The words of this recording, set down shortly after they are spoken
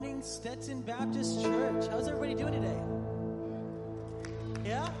Stetson Baptist Church. How's everybody doing today?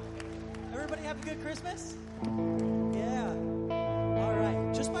 Yeah? Everybody have a good Christmas? Yeah. All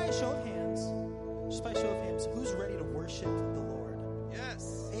right. Just by a show of hands, who's ready to worship the Lord?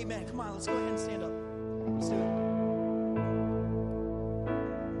 Yes. Amen. Come on, let's go ahead and stand up. Let's do it.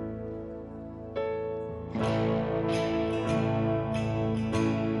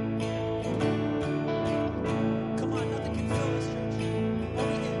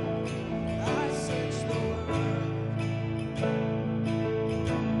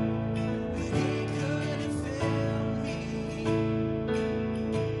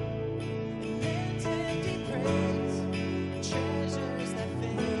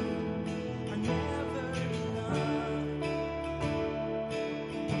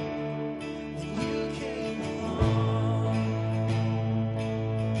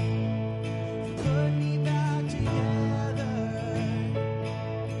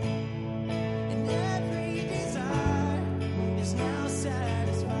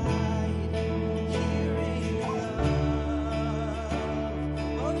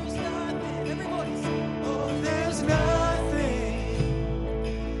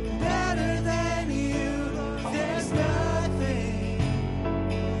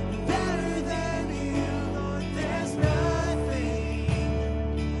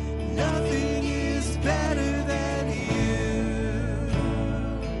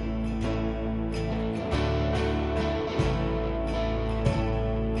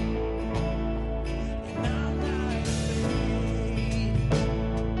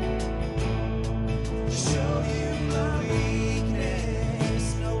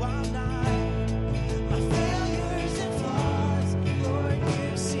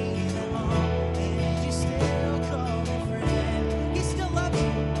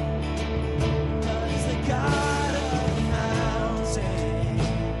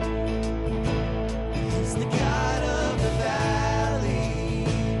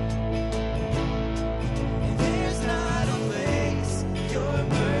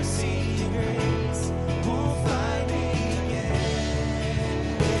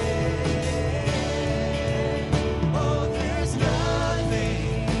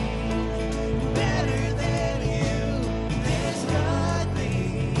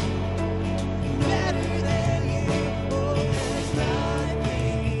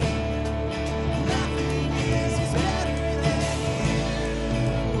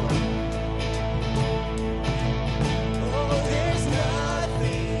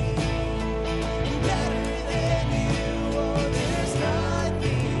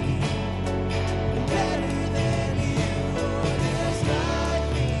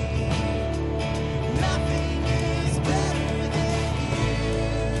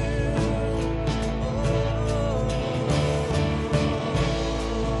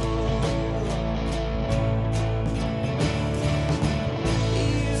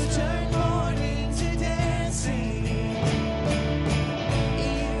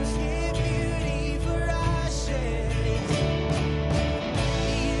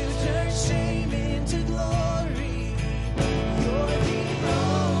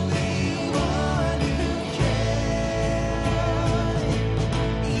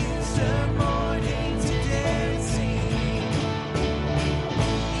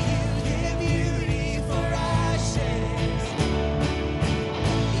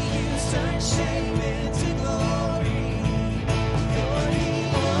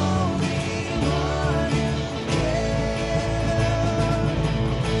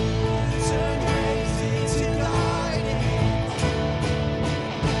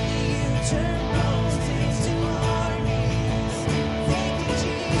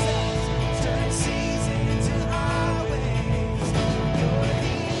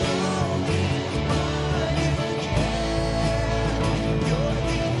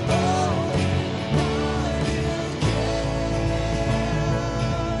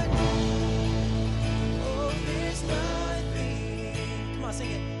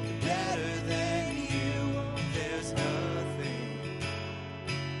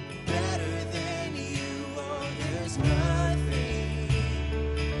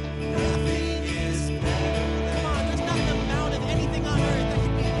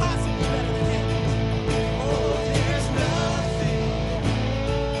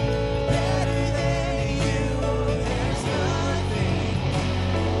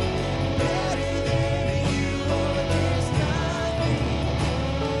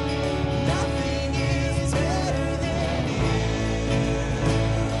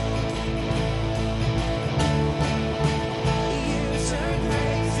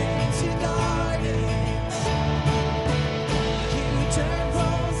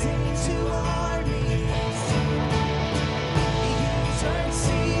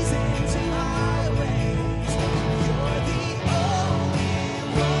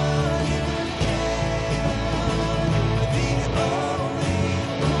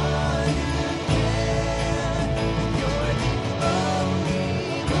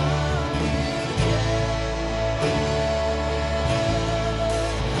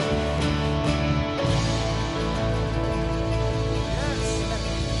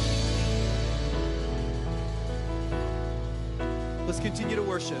 Let's continue to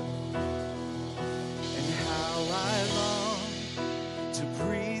worship. And how I long to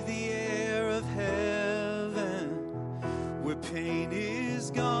breathe the air of heaven, where pain is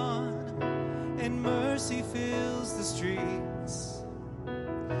gone and mercy fills the streets,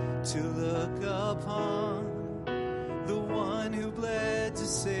 to look upon the one who bled to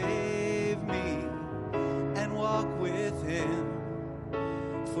save me and walk with him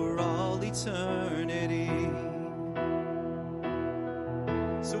for all eternity.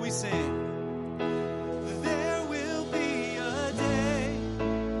 So we sing. There will be a day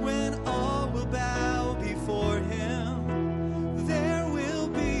when all will bow before him. There will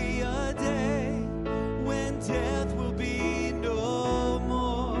be a day when death will be no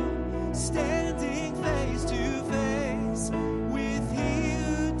more. Standing face to face with he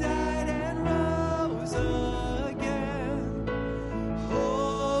who died and rose again.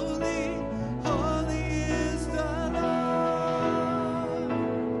 Holy, holy is the Lord.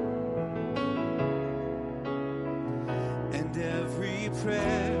 And every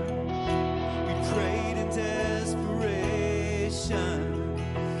prayer we prayed in desperation,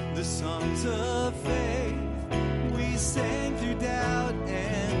 the songs of faith we sang through doubt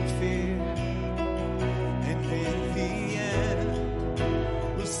and fear, and in the end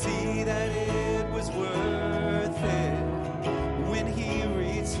we'll see that it was worth it when he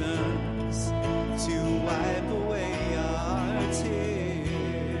returns to wipe away our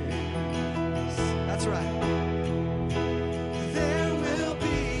tears. That's right. There will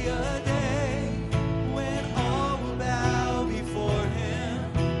be a day when all will bow before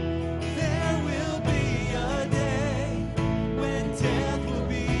him. There will be a day when death will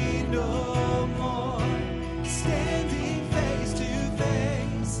be no more. Standing face to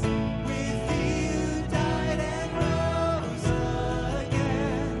face with he who died and rose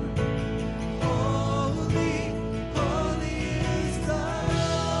again. Holy, holy is the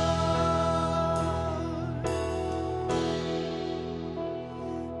Lord.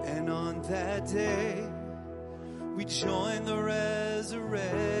 And on that day we join the resurrection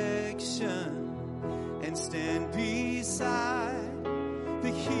and stand beside the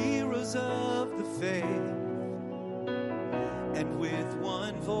heroes of the faith. And with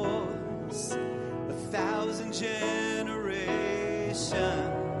one voice, 1,000 generations,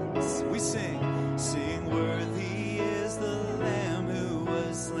 we sing, sing, worthy is the Lamb who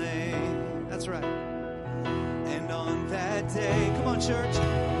was slain. That's right. And on that day, come on church,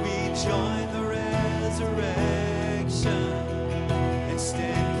 we join the resurrection and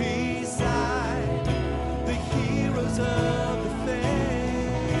stand beside the heroes of the faith.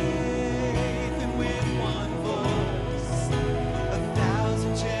 And with one voice,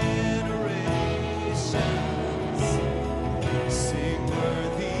 1,000 generations, sing,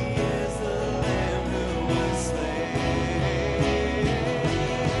 worthy is the Lamb who was slain.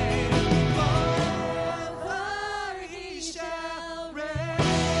 Forever he shall reign.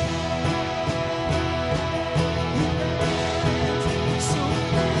 So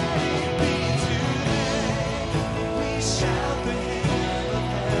let it be today. We shout the hymn of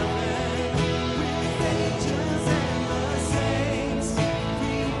heaven with angels and the saints.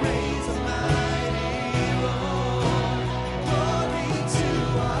 We raise a mighty roar. Glory to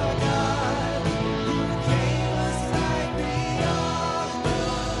our God who gave us light beyond the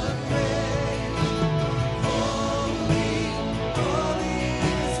grave. Holy, holy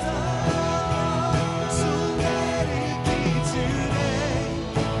is the Lord. So let it be today.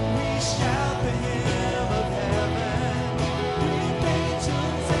 We shout the hymn of heaven with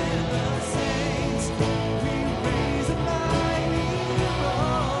angels and the saints. We raise a mighty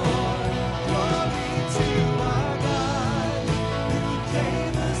roar. Glory to our God who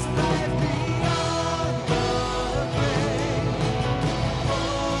gave us life beyond the grave.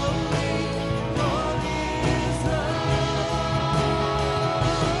 Holy, holy is the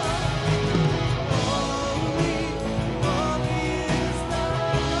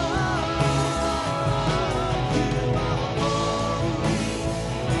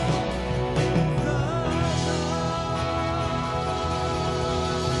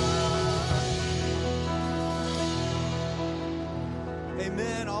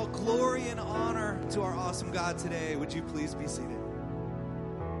Amen. All glory and honor to our awesome God today. Would you please be seated?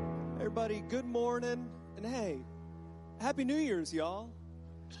 Everybody, good morning, and hey, Happy New Year's, y'all.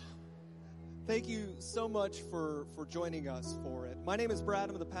 Thank you so much for joining us for it. My name is Brad.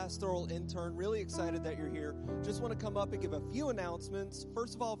 I'm the pastoral intern. Really excited that you're here. Just want to come up and give a few announcements.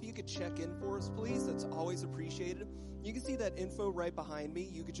 First of all, if you could check in for us, please. That's always appreciated. You can see that info right behind me.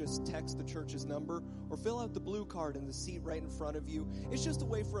 You could just text the church's number or fill out the blue card in the seat right in front of you. It's just a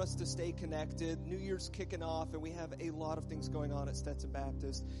way for us to stay connected. New Year's kicking off, and we have a lot of things going on at Stetson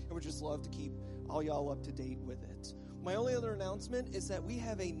Baptist, and we'd just love to keep all y'all up to date with it. My only other announcement is that we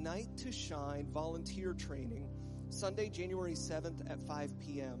have a Night to Shine volunteer training Sunday, January 7th at 5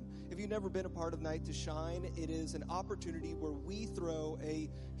 p.m. If you've never been a part of Night to Shine, it is an opportunity where we throw a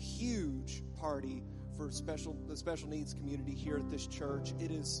huge party for the special needs community here at this church.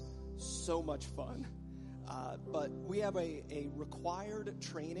 It is so much fun. But we have a required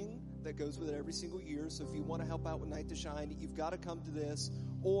training that goes with it every single year. So if you want to help out with Night to Shine, you've got to come to this,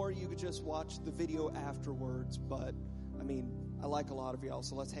 or you could just watch the video afterwards. But, I mean, I like a lot of y'all,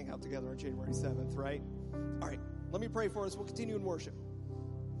 so let's hang out together on January 7th, right? All right, let me pray for us. We'll continue in worship.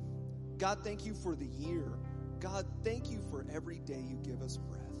 God, thank you for the year. God, thank you for every day you give us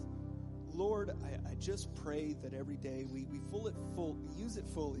breath. Lord, I just pray that every day we use it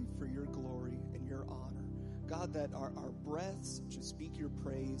fully for your glory and your honor. God, that our breaths just speak your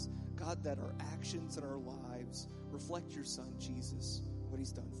praise. God, that our actions and our lives reflect your Son, Jesus, what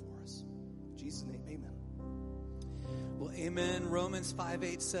he's done for us. In Jesus' name, amen. Well, amen. Romans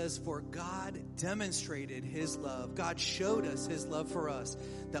 5:8 says, for God demonstrated his love. God showed us his love for us,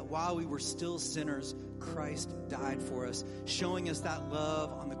 that while we were still sinners, Christ died for us, showing us that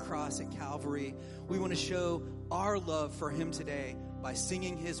love on the cross at Calvary. We want to show our love for him today by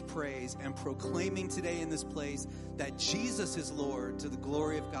singing his praise and proclaiming today in this place that Jesus is Lord, to the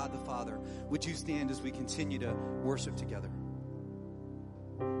glory of God the Father. Would you stand as we continue to worship together?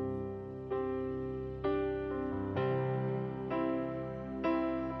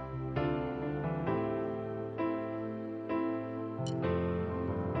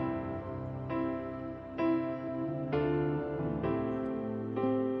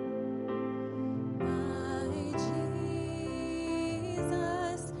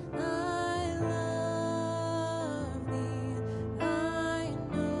 I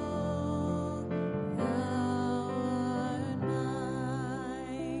know thou art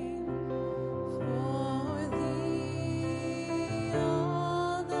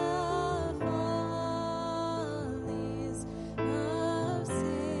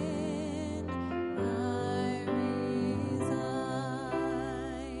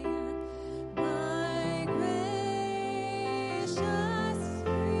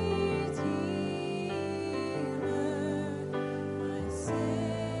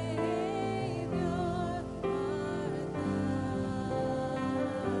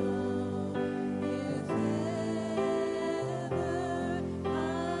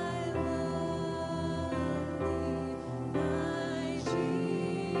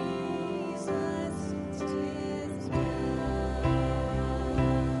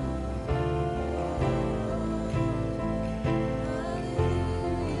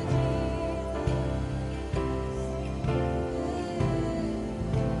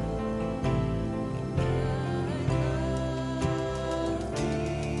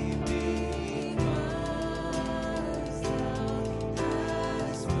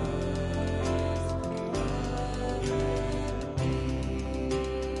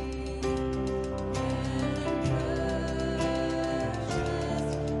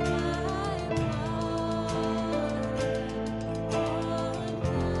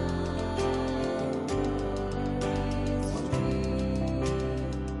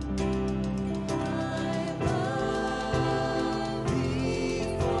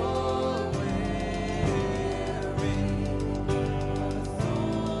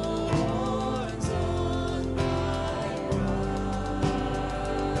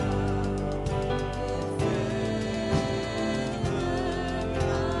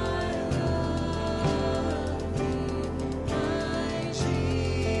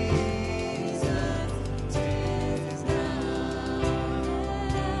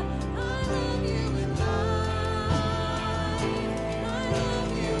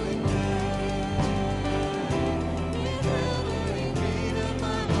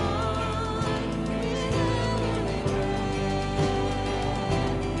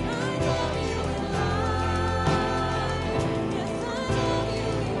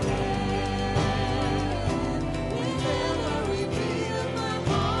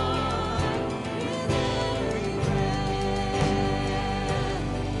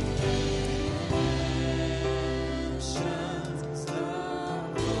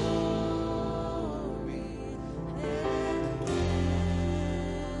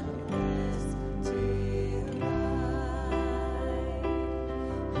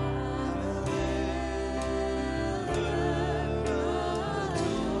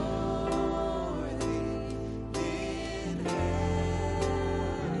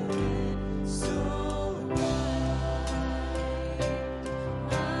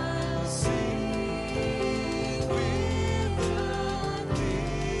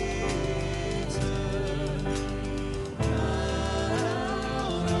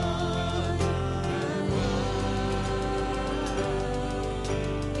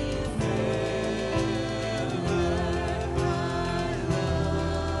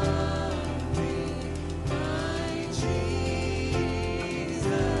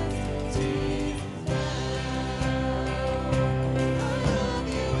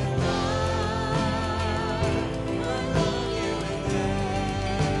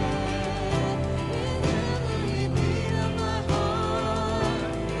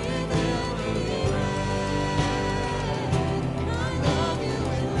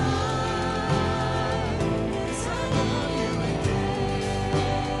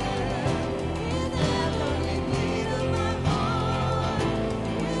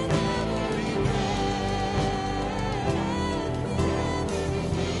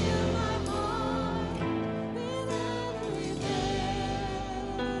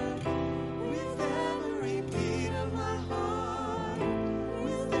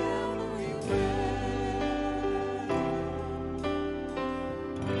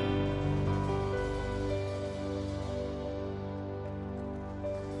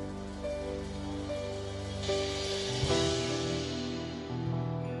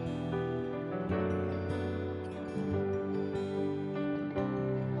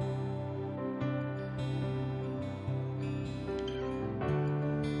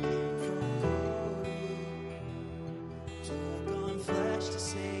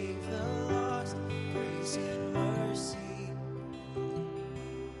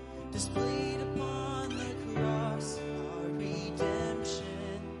displayed upon the cross, our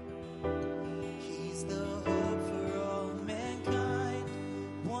redemption. He's the hope for all mankind,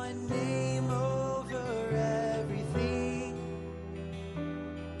 one name over everything,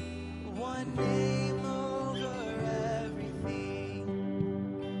 one name over everything.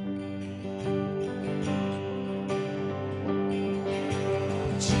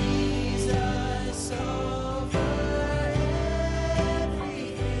 Jesus over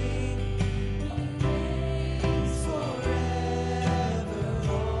everything,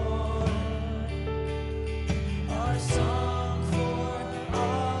 forevermore. Our song for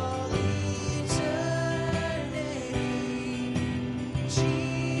all eternity.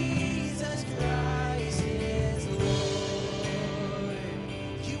 Jesus Christ is Lord.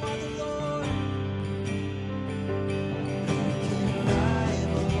 You are the Lord. Who can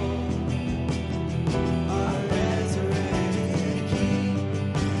rival our resurrected King?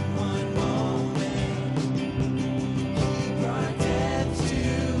 One moment, He brought death to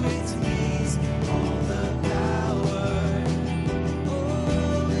its knees. All the power,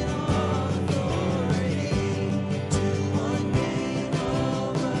 and all authority, to one name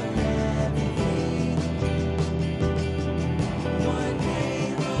over everything, one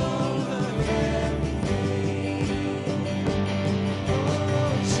name over everything.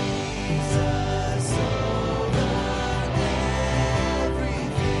 Oh, Jesus over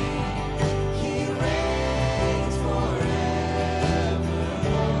everything, He reigns forevermore.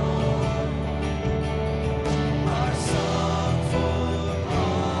 Our song for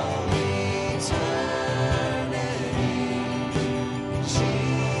all eternity.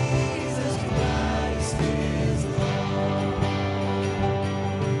 Jesus Christ is Lord.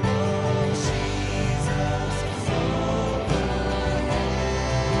 Oh, Jesus over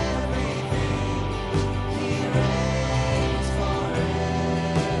everything. He reigns forevermore.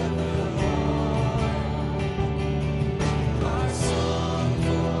 Our song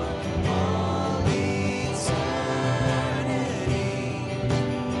for all eternity.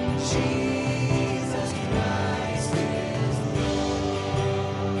 Jesus Christ is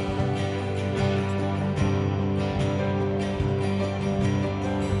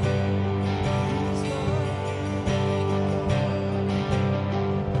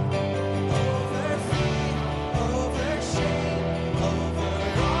over fear, over shame, over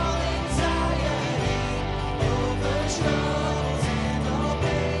all anxiety, over troubles and all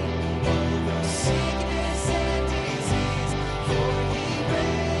pain, over sickness and disease. For He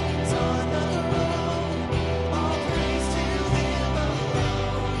reigns on the throne. All praise to Him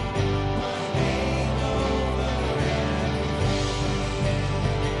alone. One name over everything,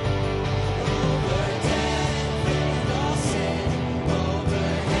 over death and all sin, over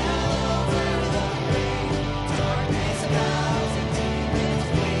hell, over the grave. Darkness bows and demons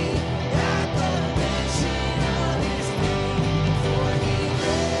flee at the mention of His name. For He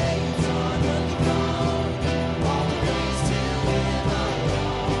reigns on the throne. All praise to Him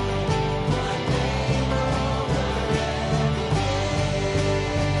alone. One name over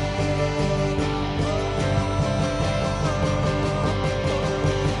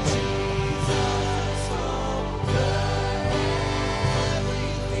Jesus over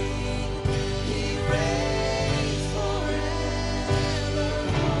everything. He reigns forevermore.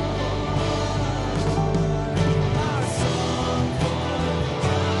 Our song for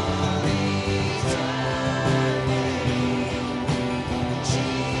all eternity.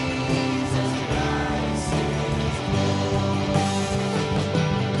 Jesus Christ is Lord.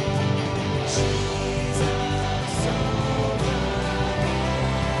 Jesus over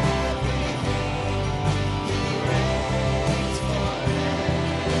everything. He reigns forevermore.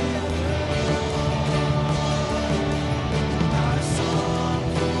 Our song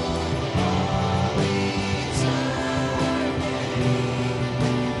for all eternity.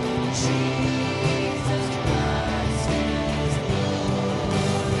 Jesus Christ is Lord.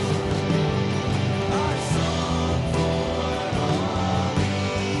 Our song for all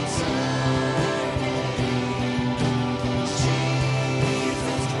eternity.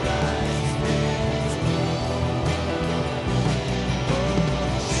 Jesus Christ is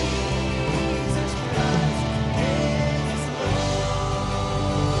Jesus Christ is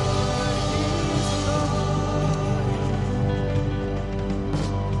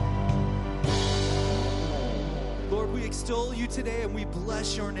Lord, we extol you today and we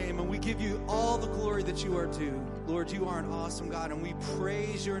bless your name and we give you all the glory that you are due. Lord, you are an awesome God and we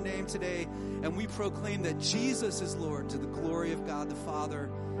praise your name today and we proclaim that Jesus is Lord to the glory of God the Father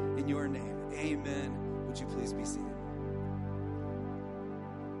in your name. Amen. Would you please be seated?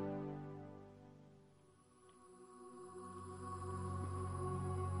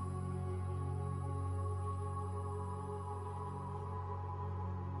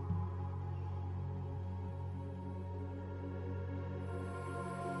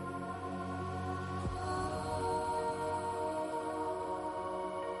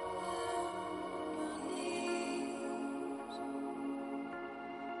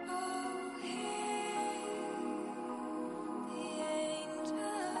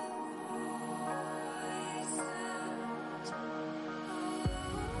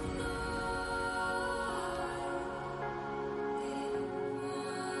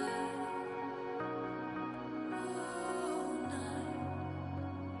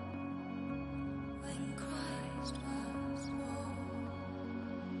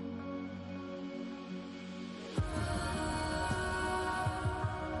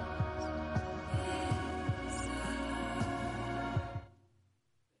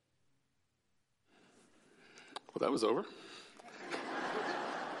 that was over.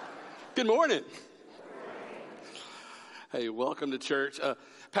 Good morning. Hey, welcome to church.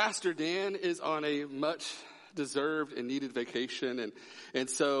 Pastor Dan is on a much deserved and needed vacation. And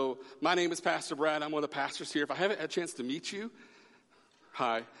so my name is Pastor Brad. I'm one of the pastors here. If I haven't had a chance to meet you,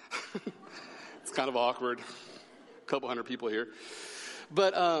 hi. It's kind of awkward. A couple hundred people here.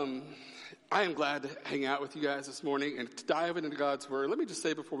 But I am glad to hang out with you guys this morning and to dive into God's Word. Let me just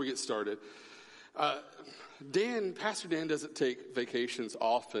say before we get started, Pastor Dan doesn't take vacations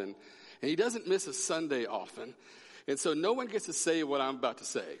often, and he doesn't miss a Sunday often. And so no one gets to say what I'm about to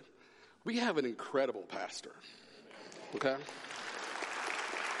say. We have an incredible pastor, okay?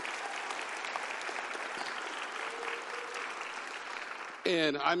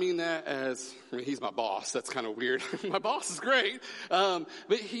 And I mean that as, he's my boss. That's kind of weird. My boss is great. But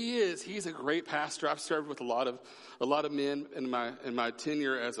he's a great pastor. I've served with a lot of men in my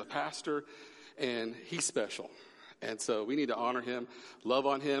tenure as a pastor, and he's special. And so we need to honor him, love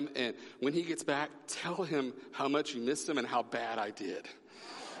on him, and when he gets back, tell him how much you missed him and how bad I did.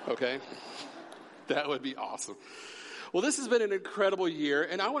 Okay? That would be awesome. Well, this has been an incredible year,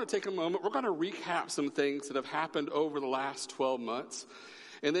 and I want to take a moment. We're going to recap some things that have happened over the last 12 months,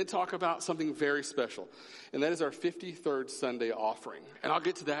 and then talk about something very special, and that is our 53rd Sunday offering. And I'll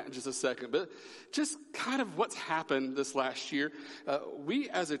get to that in just a second, but just kind of what's happened this last year. We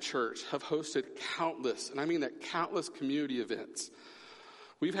as a church have hosted countless, and I mean that countless community events.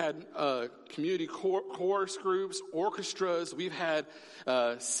 We've had community chorus groups, orchestras. We've had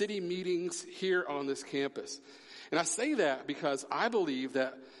city meetings here on this campus. And I say that because I believe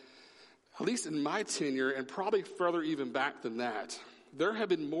that, at least in my tenure, and probably further even back than that, there have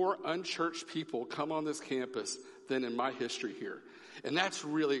been more unchurched people come on this campus than in my history here. And that's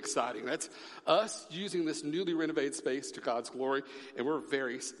really exciting. That's us using this newly renovated space to God's glory, and we're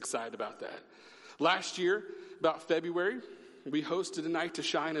very excited about that. Last year, about February, we hosted a Night to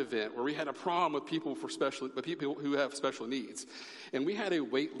Shine event where we had a prom with people who have special needs. And we had a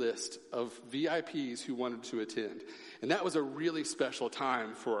wait list of VIPs who wanted to attend. And that was a really special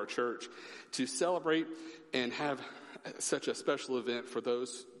time for our church to celebrate and have such a special event for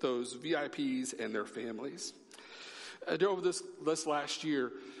those VIPs and their families. Over this last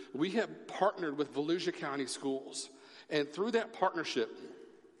year, we have partnered with Volusia County Schools. And through that partnership,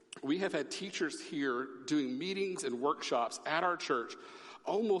 we have had teachers here doing meetings and workshops at our church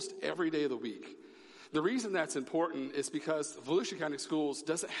almost every day of the week. The reason that's important is because Volusia County Schools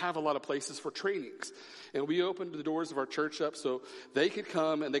doesn't have a lot of places for trainings. And we opened the doors of our church up so they could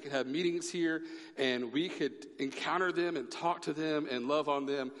come and they could have meetings here and we could encounter them and talk to them and love on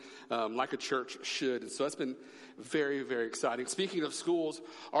them like a church should. And so that's been very, very exciting. Speaking of schools,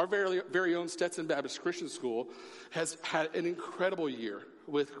 our very own Stetson Baptist Christian School has had an incredible year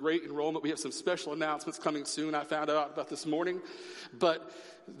with great enrollment. We have some special announcements coming soon. I found out about this morning. But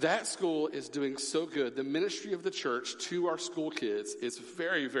that school is doing so good. The ministry of the church to our school kids is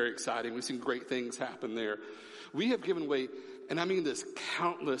very, very exciting. We've seen great things happen there. We have given away, and I mean this,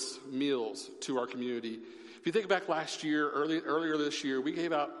 countless meals to our community. If you think back last year, earlier this year,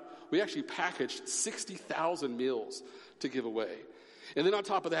 we actually packaged 60,000 meals to give away. And then on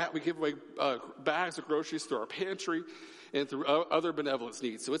top of that, we give away bags of groceries through our pantry and through other benevolence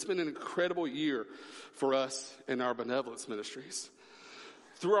needs. So it's been an incredible year for us in our benevolence ministries.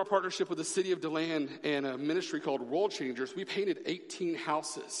 Through our partnership with the city of DeLand and a ministry called World Changers, we painted 18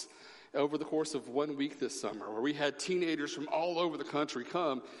 houses over the course of 1 week this summer, where we had teenagers from all over the country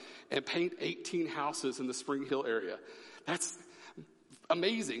come and paint 18 houses in the Spring Hill area. That's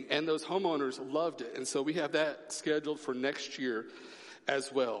amazing, and those homeowners loved it. And so we have that scheduled for next year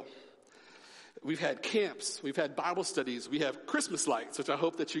as well. We've had camps, we've had Bible studies, we have Christmas lights, which I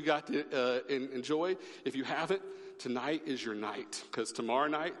hope that you got to enjoy. If you haven't, tonight is your night, because tomorrow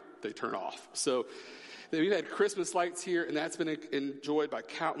night they turn off. So we've had Christmas lights here, and that's been enjoyed by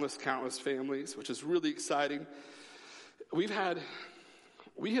countless families, which is really exciting. We have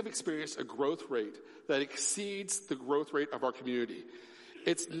experienced a growth rate that exceeds the growth rate of our community.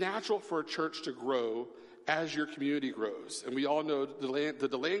 It's natural for a church to grow as your community grows. And we all know the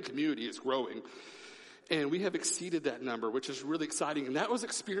DeLand community is growing. And we have exceeded that number, which is really exciting. And that was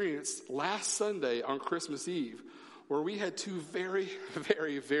experienced last Sunday on Christmas Eve, where we had two very,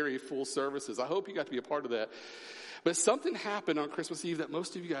 very, very full services. I hope you got to be a part of that. But something happened on Christmas Eve that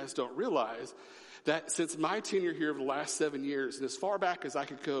most of you guys don't realize, that since my tenure here over the last 7 years, and as far back as I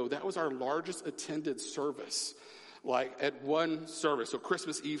could go, that was our largest attended service, like at one service. So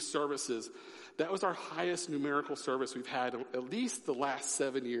Christmas Eve services, that was our highest numerical service we've had at least the last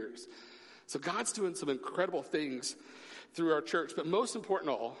 7 years. So God's doing some incredible things through our church. But most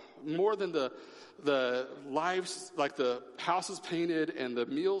important of all, more than the the lives, like the houses painted and the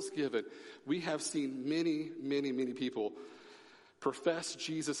meals given, we have seen many, many, many people profess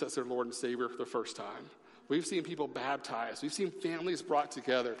Jesus as their Lord and Savior for the first time. We've seen people baptized. We've seen families brought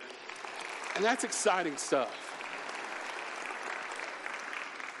together. And that's exciting stuff.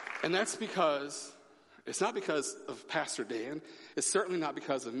 And that's because, it's not because of Pastor Dan. It's certainly not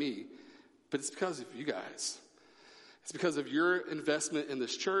because of me. But it's because of you guys. It's because of your investment in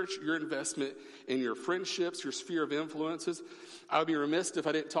this church, your investment in your friendships, your sphere of influences. I would be remiss if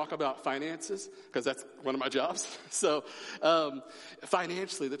I didn't talk about finances, because that's one of my jobs. So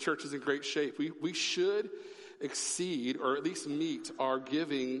financially, the church is in great shape. We should exceed, or at least meet, our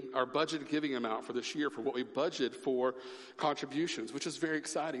budgeted giving amount for this year for what we budgeted for contributions, which is very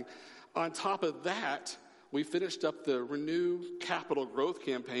exciting. On top of that, we finished up the Renew Capital Growth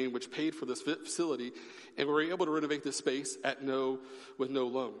Campaign, which paid for this facility, and we were able to renovate this space with no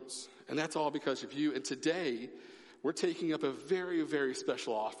loans. And that's all because of you. And today, we're taking up a very, very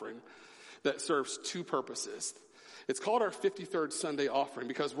special offering that serves two purposes. It's called our 53rd Sunday offering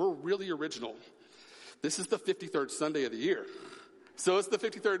because we're really original. This is the 53rd Sunday of the year. So it's the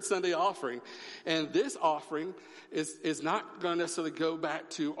 53rd Sunday offering. And this offering is not going to necessarily go back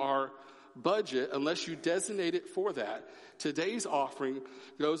to our budget unless you designate it for that. Today's offering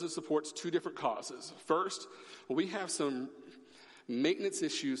goes and supports two different causes. First, we have some maintenance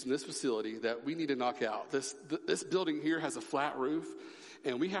issues in this facility that we need to knock out. This building here has a flat roof,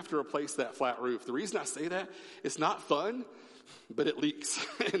 and we have to replace that flat roof. The reason I say that, it's not fun, but it leaks,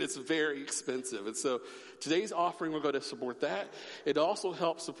 and it's very expensive. And so today's offering will go to support that. It also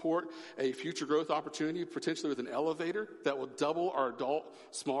helps support a future growth opportunity, potentially with an elevator that will double our adult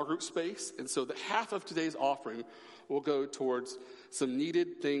small group space. And so the half of today's offering will go towards some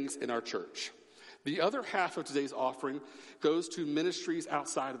needed things in our church. The other half of today's offering goes to ministries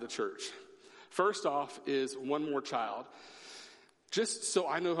outside of the church. First off is One More Child. Just so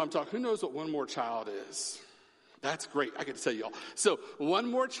I know who I'm talking, who knows what One More Child is? That's great. I get to tell y'all. So One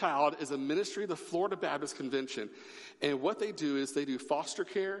More Child is a ministry of the Florida Baptist Convention. And what they do is they do foster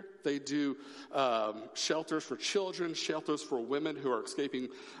care. They do shelters for children, shelters for women who are escaping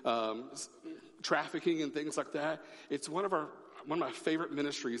trafficking and things like that. It's one of my favorite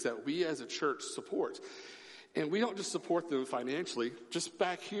ministries that we as a church support. And we don't just support them financially. Just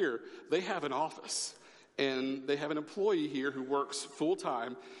back here, they have an office. And they have an employee here who works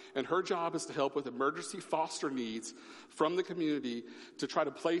full-time, and her job is to help with emergency foster needs from the community to try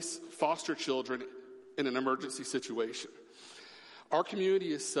to place foster children in an emergency situation. Our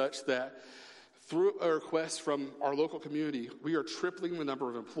community is such that through a request from our local community, we are tripling the number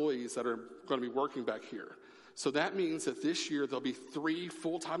of employees that are going to be working back here. So that means that this year there'll be 3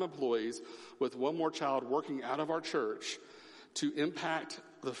 full-time employees with One More Child working out of our church to impact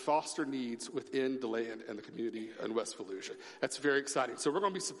the foster needs within DeLand and the community in West Volusia. That's very exciting. So we're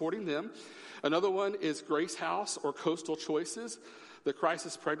going to be supporting them. Another one is Grace House or Coastal Choices, the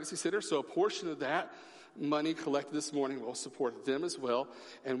Crisis Pregnancy Center. So a portion of that money collected this morning will support them as well.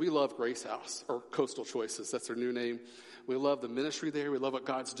 And we love Grace House or Coastal Choices. That's their new name. We love the ministry there. We love what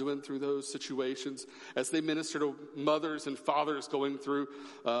God's doing through those situations as they minister to mothers and fathers going through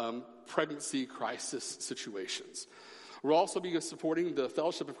pregnancy crisis situations. We'll also be supporting the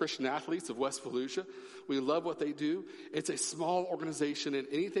Fellowship of Christian Athletes of West Volusia. We love what they do. It's a small organization, and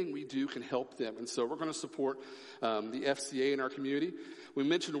anything we do can help them. And so we're going to support the FCA in our community. We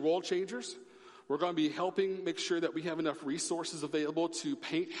mentioned World Changers. We're going to be helping make sure that we have enough resources available to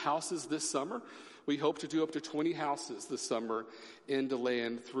paint houses this summer. We hope to do up to 20 houses this summer in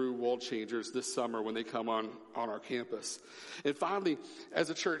DeLand through World Changers this summer when they come on our campus. And finally,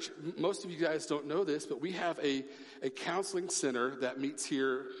 as a church, most of you guys don't know this, but we have a counseling center that meets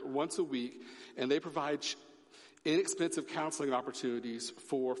here once a week, and they provide inexpensive counseling opportunities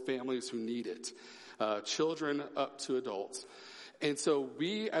for families who need it, children up to adults. And so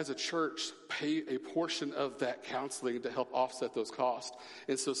we as a church pay a portion of that counseling to help offset those costs.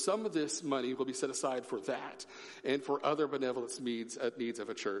 And so some of this money will be set aside for that and for other benevolence needs of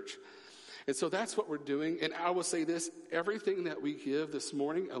a church. And so that's what we're doing. And I will say this, everything that we give this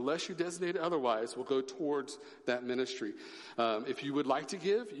morning, unless you designate it otherwise, will go towards that ministry. If you would like to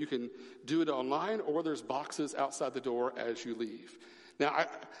give, you can do it online, or there's boxes outside the door as you leave. Now,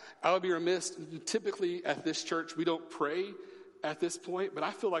 I would be remiss, typically at this church, we don't pray at this point, but I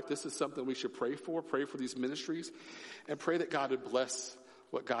feel like this is something we should pray for these ministries, and pray that God would bless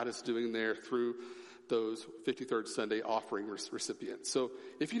what God is doing there through those 53rd Sunday offering recipients. So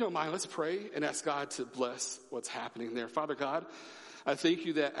if you don't mind, let's pray and ask God to bless what's happening there. Father God, I thank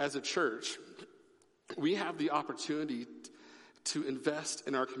you that as a church, we have the opportunity to invest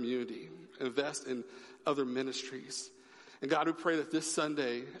in our community, invest in other ministries. And God, we pray that this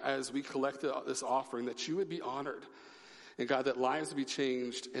Sunday, as we collect this offering, that you would be honored. And God, that lives would be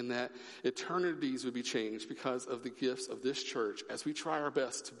changed and that eternities would be changed because of the gifts of this church as we try our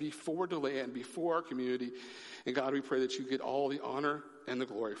best to be for DeLand, be for our community. And God, we pray that you get all the honor and the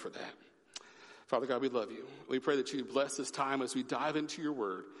glory for that. Father God, we love you. We pray that you bless this time as we dive into your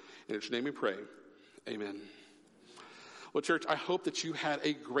word. In your name we pray. Amen. Well, church, I hope that you had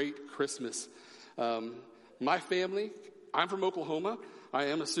a great Christmas. My family, I'm from Oklahoma. I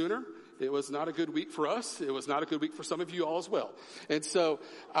am a Sooner. It was not a good week for us. It was not a good week for some of you all as well. And so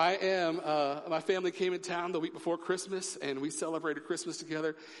my family came in town the week before Christmas, and we celebrated Christmas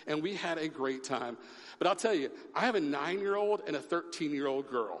together, and we had a great time. But I'll tell you, I have a 9-year-old and a 13-year-old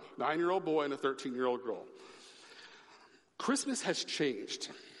girl. 9-year-old boy and a 13-year-old girl. Christmas has changed.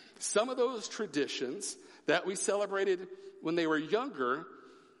 Some of those traditions that we celebrated when they were younger,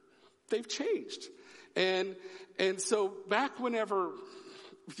 they've changed. And so back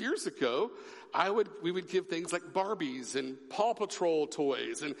years ago, we would give things like Barbies and Paw Patrol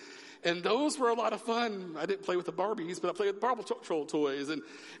toys, and those were a lot of fun. I didn't play with the Barbies, but I played with Paw Patrol toys, and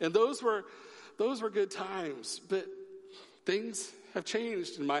those were good times. But things have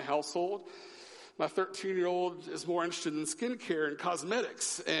changed in my household. My 13-year-old is more interested in skincare and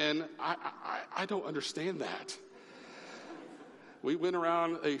cosmetics, and I don't understand that. We went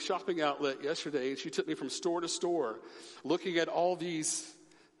around a shopping outlet yesterday, and she took me from store to store looking at all these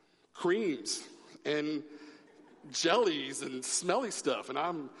creams and jellies and smelly stuff, and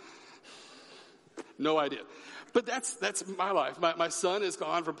I'm no idea. But that's my life. My son has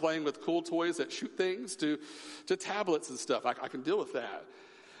gone from playing with cool toys that shoot things to tablets and stuff. I can deal with that.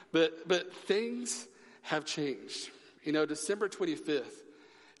 But things have changed. You know, December 25th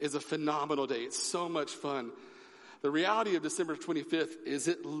is a phenomenal day. It's so much fun. The reality of December 25th is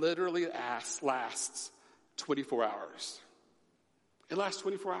it literally lasts 24 hours. It lasts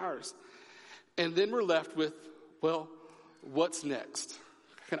 24 hours. And then we're left with, well, what's next?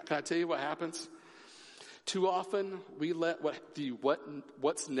 Can I tell you what happens? Too often we let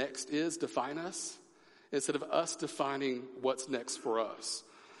what's next is define us instead of us defining what's next for us.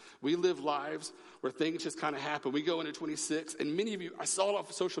 We live lives where things just kind of happen. We go into 26, and many of you, I saw it off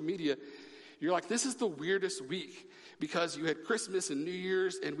of social media, you're like, this is the weirdest week because you had Christmas and New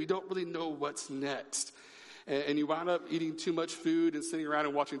Year's, and we don't really know what's next. And you wound up eating too much food and sitting around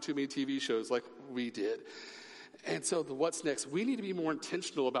and watching too many TV shows like we did. And so what's next? We need to be more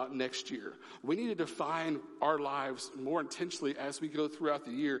intentional about next year. We need to define our lives more intentionally as we go throughout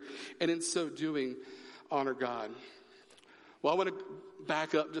the year, and in so doing, honor God. Well, I want to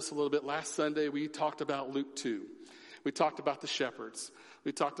back up just a little bit. Last Sunday, we talked about Luke 2. We talked about the shepherds.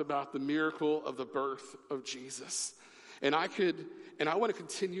 We talked about the miracle of the birth of Jesus. And I want to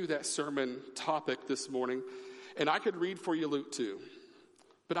continue that sermon topic this morning. And I could read for you Luke 2.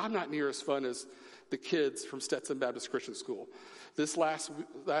 But I'm not near as fun as the kids from Stetson Baptist Christian School. This last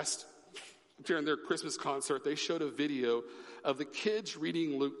during their Christmas concert, they showed a video of the kids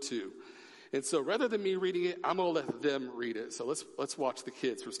reading Luke 2. And so rather than me reading it, I'm going to let them read it. So let's watch the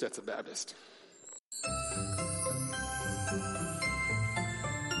kids from Stetson Baptist.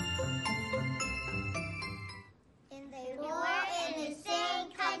 And they were in the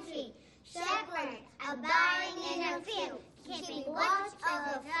same country, shepherds abiding in a field, keeping watch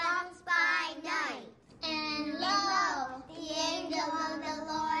over flocks by night. And lo, the angel of the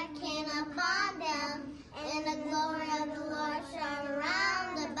Lord came upon them, and the glory of the Lord shone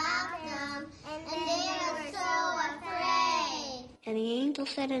round about them, and they were so afraid. And the angel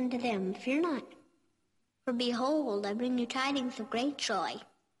said unto them, Fear not, for behold, I bring you tidings of great joy,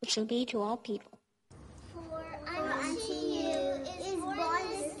 which shall be to all people. For unto you is born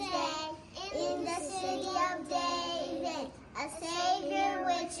this day in the city of David a Savior,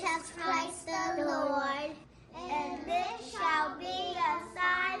 which is Christ the Lord. And this shall be a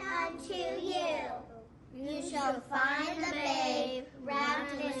sign unto you. You shall find the babe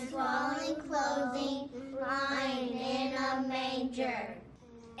wrapped in swaddling clothing, lying in a manger.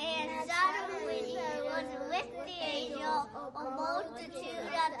 And suddenly there was with the angel a multitude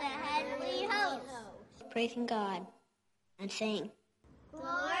of the heavenly hosts, Praising God and saying, Glory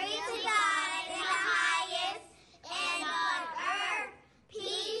to God in the highest, and on earth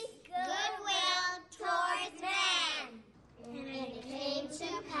peace, goodwill towards men. And it came to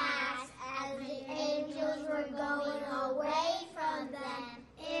pass, as the angels were going away from them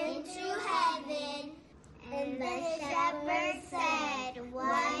into heaven, and the shepherds said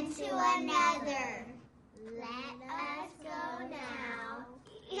one to another, Let us go now.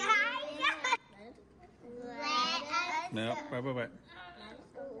 Let us No, wait. Let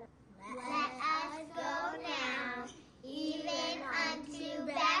us go now, even unto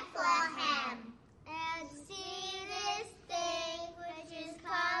Bethlehem, and see this thing which is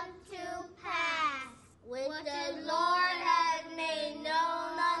come to pass, which the Lord has made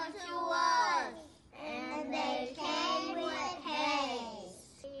known unto us. And they came with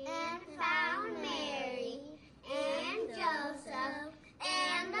haste, and found Mary, and Joseph,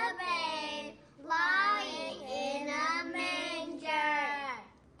 and the babe lying in a manger.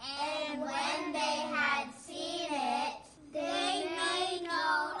 And when they had seen it, they made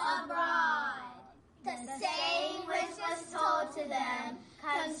known abroad the saying which was told to them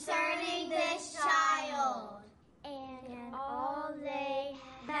concerning this child. And all they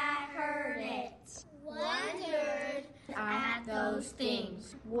that heard it wondered at those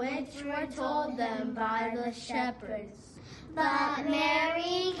things which were told them by the shepherds. But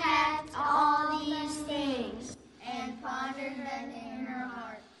Mary kept all these things and pondered them in her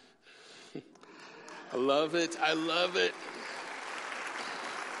heart. I love it. I love it.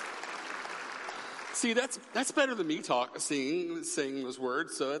 See, that's better than me saying those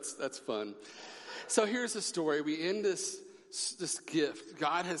words, so that's fun. So here's the story. We end this gift.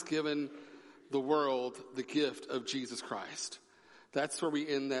 God has given the world the gift of Jesus Christ. That's where we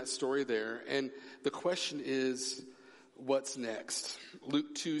end that story there. And the question is, what's next?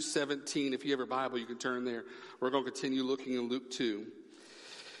 Luke 2:17. If you have a Bible, you can turn there. We're going to continue looking in Luke 2.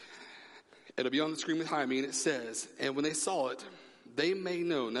 It'll be on the screen behind me, and it says, and when they saw it, they made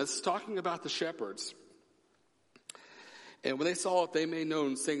known. Now, this is talking about the shepherds. And when they saw it, they made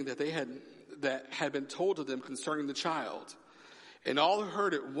known, saying that had been told to them concerning the child. And all who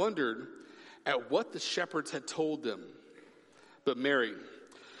heard it wondered at what the shepherds had told them. But Mary,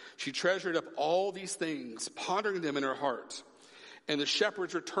 she treasured up all these things, pondering them in her heart. And the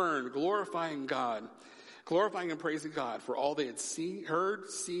shepherds returned, glorifying and praising God for all they had heard,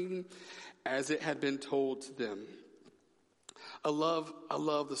 seen, as it had been told to them. I love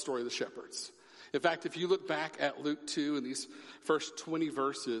the story of the shepherds. In fact, if you look back at Luke 2 in these first 20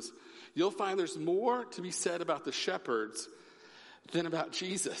 verses, you'll find there's more to be said about the shepherds than about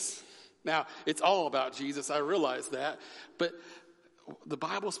Jesus. Now, it's all about Jesus, I realize that, but the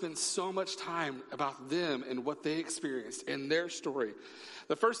Bible spends so much time about them and what they experienced and their story.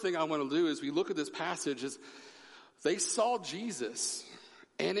 The first thing I want to do is we look at this passage is they saw Jesus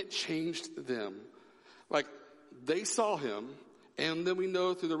and it changed them. Like, they saw him, and then we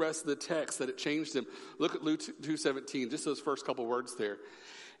know through the rest of the text that it changed them. Look at Luke 2:17, just those first couple words there.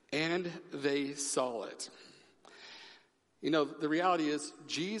 And they saw it. You know, the reality is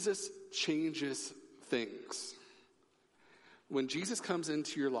Jesus changes things. When Jesus comes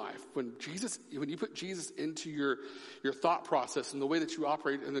into your life, when you put Jesus into your thought process and the way that you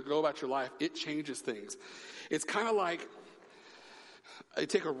operate and go about your life, it changes things. It's kind of like you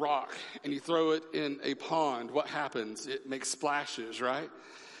take a rock and you throw it in a pond. What happens? It makes splashes, right?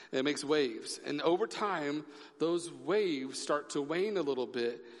 It makes waves. And over time, those waves start to wane a little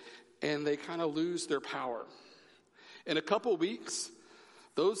bit and they kind of lose their power. In a couple weeks,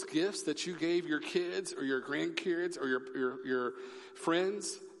 those gifts that you gave your kids or your grandkids or your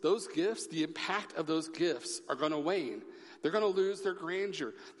friends, those gifts, the impact of those gifts are going to wane. They're going to lose their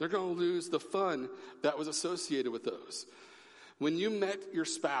grandeur. They're going to lose the fun that was associated with those. When you met your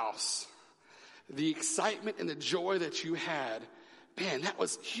spouse, the excitement and the joy that you had, man, that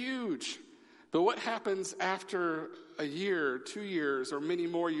was huge. But what happens after a year, 2 years, or many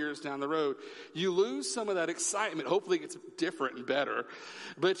more years down the road? You lose some of that excitement. Hopefully it's different and better.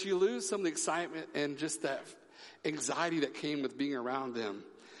 But you lose some of the excitement and just that anxiety that came with being around them.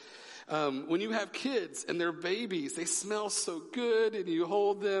 When you have kids and they're babies, they smell so good and you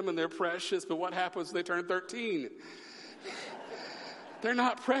hold them and they're precious. But what happens when they turn 13? They're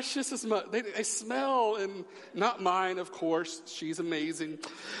not precious as much. They smell, and not mine, of course. She's amazing.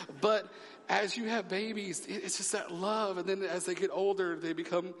 But as you have babies, it's just that love. And then as they get older, they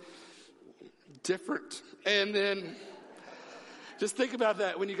become different. And then just think about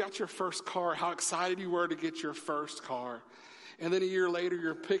that. When you got your first car, how excited you were to get your first car. And then a year later,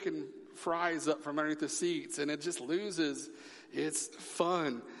 you're picking fries up from underneath the seats, and it just loses its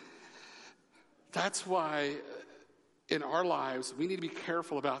fun. That's why in our lives, we need to be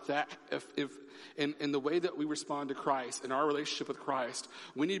careful about that. If in the way that we respond to Christ, in our relationship with Christ,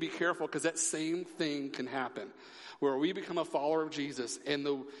 we need to be careful because that same thing can happen. Where we become a follower of Jesus and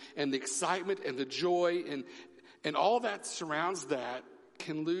the excitement and the joy and all that surrounds that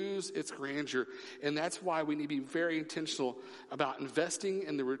can lose its grandeur. And that's why we need to be very intentional about investing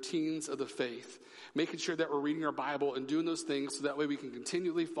in the routines of the faith, making sure that we're reading our Bible and doing those things so that way we can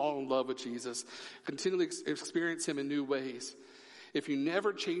continually fall in love with Jesus, continually experience him in new ways. If you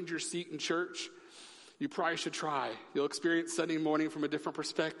never change your seat in church, you probably should try. You'll experience Sunday morning from a different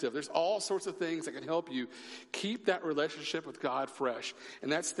perspective. There's all sorts of things that can help you keep that relationship with God fresh.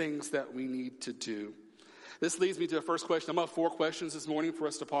 And that's things that we need to do. This leads me to the first question. I'm going to have 4 questions this morning for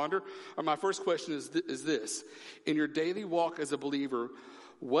us to ponder. My first question is this. In your daily walk as a believer,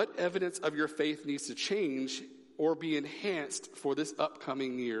 what evidence of your faith needs to change or be enhanced for this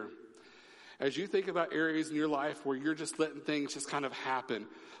upcoming year? As you think about areas in your life where you're just letting things just kind of happen,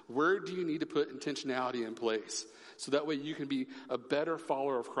 where do you need to put intentionality in place so that way you can be a better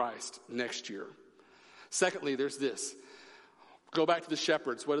follower of Christ next year? Secondly, there's this. Go back to the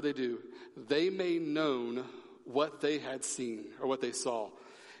shepherds. What do? They made known what they had seen or what they saw.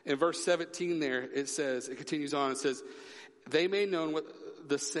 In verse 17 there, it continues on, it says, they made known what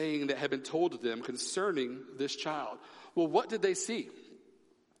the saying that had been told to them concerning this child. Well, what did they see?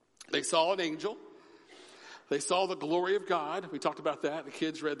 They saw an angel. They saw the glory of God. We talked about that. The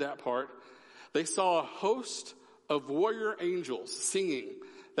kids read that part. They saw a host of warrior angels singing.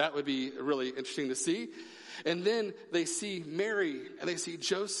 That would be really interesting to see. And then they see Mary and they see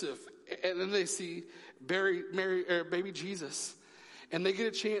Joseph and then they see baby Jesus. And they get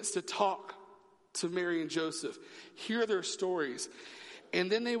a chance to talk to Mary and Joseph, hear their stories. And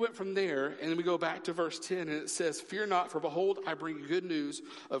then they went from there, and we go back to verse 10, and it says, fear not, for behold, I bring you good news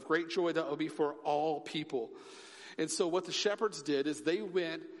of great joy that will be for all people. And so what the shepherds did is they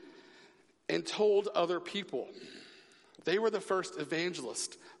went and told other people. They were the first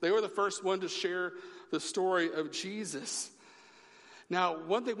evangelist. They were the first one to share the story of Jesus. Now,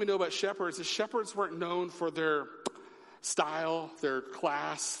 one thing we know about shepherds is shepherds weren't known for their style, their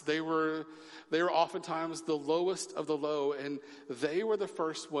class. They were oftentimes the lowest of the low, and they were the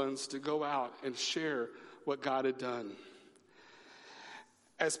first ones to go out and share what God had done.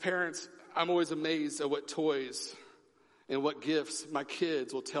 As parents, I'm always amazed at what toys and what gifts my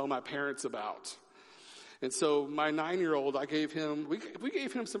kids will tell my parents about. And so my 9-year-old, we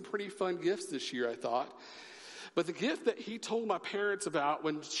gave him some pretty fun gifts this year, I thought. But the gift that he told my parents about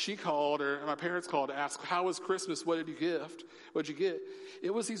when she called, or my parents called to ask, how was Christmas? What did you gift? What did you get?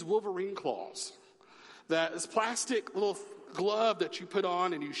 It was these Wolverine claws. This plastic little glove that you put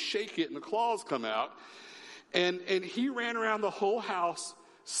on and you shake it and the claws come out. And he ran around the whole house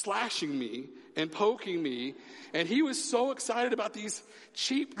slashing me and poking me. And he was so excited about these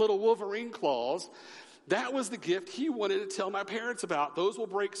cheap little Wolverine claws. That was the gift he wanted to tell my parents about. Those will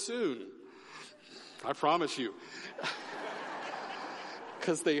break soon. I promise you.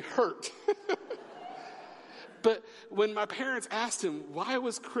 Because they hurt. But when my parents asked him, why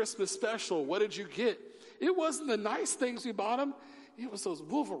was Christmas special? What did you get? It wasn't the nice things we bought him. It was those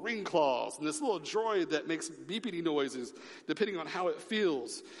Wolverine claws and this little droid that makes beepity noises depending on how it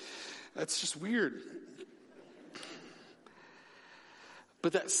feels. That's just weird.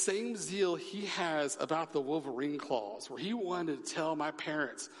 But that same zeal he has about the Wolverine claws, where he wanted to tell my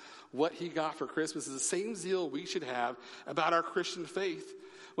parents what he got for Christmas, is the same zeal we should have about our Christian faith.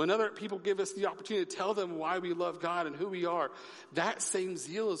 When other people give us the opportunity to tell them why we love God and who we are, that same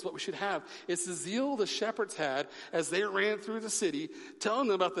zeal is what we should have. It's the zeal the shepherds had as they ran through the city, telling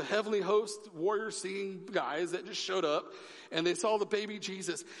them about the heavenly host, warrior singing guys that just showed up, and they saw the baby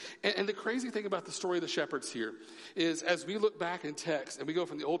Jesus. And the crazy thing about the story of the shepherds here is, as we look back in text, and we go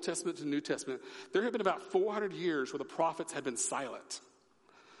from the Old Testament to the New Testament, there have been about 400 years where the prophets had been silent.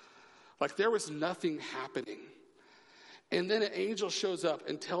 Like there was nothing happening. And then an angel shows up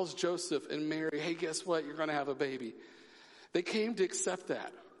and tells Joseph and Mary, hey, guess what? You're going to have a baby. They came to accept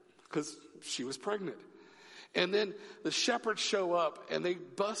that because she was pregnant. And then the shepherds show up and they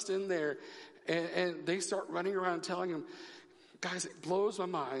bust in there and they start running around telling him, guys, it blows my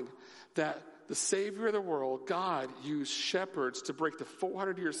mind that the Savior of the world, God, used shepherds to break the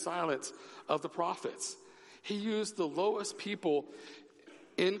 400-year silence of the prophets. He used the lowest people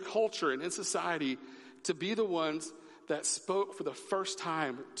in culture and in society to be the ones that spoke for the first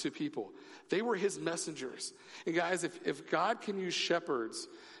time to people. They were his messengers. And guys, if God can use shepherds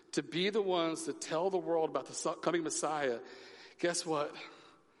to be the ones to tell the world about the coming Messiah, guess what?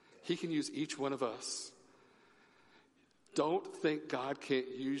 He can use each one of us. Don't think God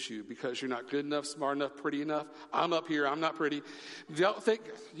can't use you because you're not good enough, smart enough, pretty enough. I'm up here, I'm not pretty. Don't think,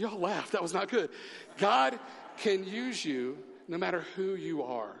 y'all laughed, that was not good. God can use you no matter who you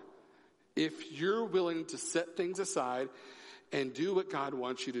are. If you're willing to set things aside and do what God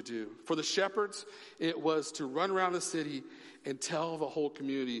wants you to do. For the shepherds, it was to run around the city and tell the whole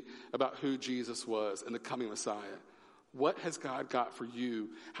community about who Jesus was and the coming Messiah. What has God got for you?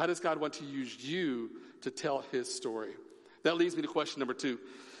 How does God want to use you to tell his story? That leads me to question number 2.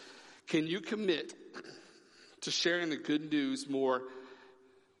 Can you commit to sharing the good news more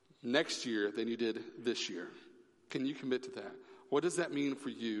next year than you did this year? Can you commit to that? What does that mean for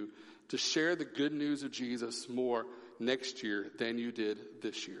you to share the good news of Jesus more next year than you did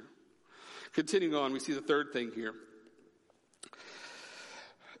this year? Continuing on, we see the third thing here.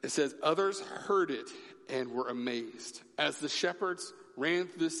 It says, others heard it and were amazed. As the shepherds ran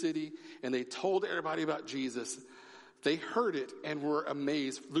through the city and they told everybody about Jesus, they heard it and were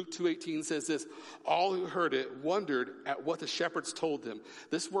amazed. Luke 2:18 says this, all who heard it wondered at what the shepherds told them.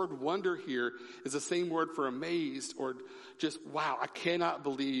 This word wonder here is the same word for amazed or just, wow, I cannot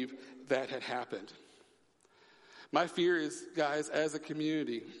believe that had happened. My fear is, guys, as a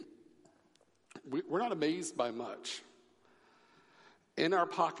community, we're not amazed by much. In our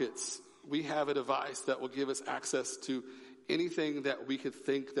pockets, we have a device that will give us access to anything that we could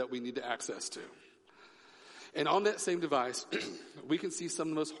think that we need to access to. And on that same device, we can see some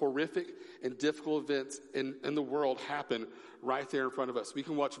of the most horrific and difficult events in the world happen right there in front of us. We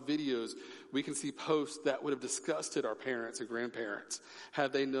can watch videos. We can see posts that would have disgusted our parents and grandparents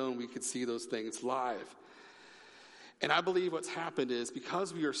had they known we could see those things live. And I believe what's happened is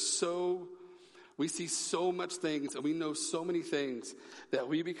because we see so much things and we know so many things that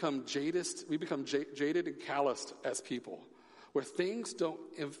we become jaded and calloused as people, where things don't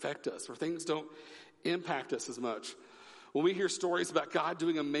infect us, where things don't impact us as much. When we hear stories about God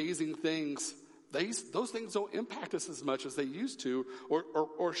doing amazing things, those things don't impact us as much as they used to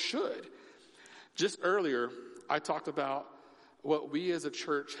or should. Just earlier, I talked about what we as a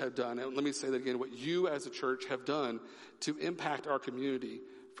church have done, and let me say that again, what you as a church have done to impact our community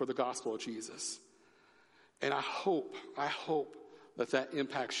for the gospel of Jesus. And I hope that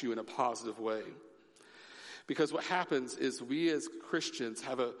impacts you in a positive way. Because what happens is we as Christians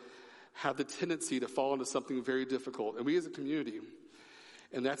have the tendency to fall into something very difficult. And we as a community,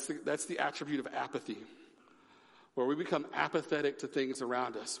 and that's the attribute of apathy, where we become apathetic to things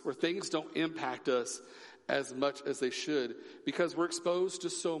around us, where things don't impact us as much as they should because we're exposed to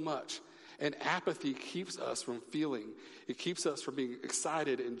so much. And apathy keeps us from feeling. It keeps us from being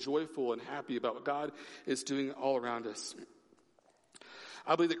excited and joyful and happy about what God is doing all around us.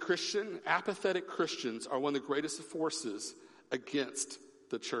 I believe that apathetic Christians are one of the greatest forces against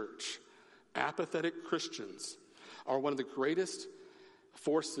the church. Apathetic Christians are one of the greatest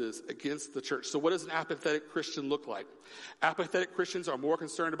forces against the church. So what does an apathetic Christian look like? Apathetic Christians are more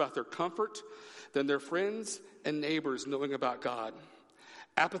concerned about their comfort than their friends and neighbors knowing about God.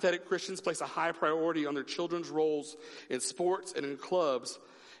 Apathetic Christians place a high priority on their children's roles in sports and in clubs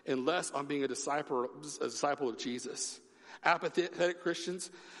and less on being a disciple of Jesus. Apathetic Christians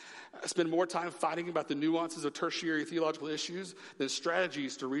spend more time fighting about the nuances of tertiary theological issues than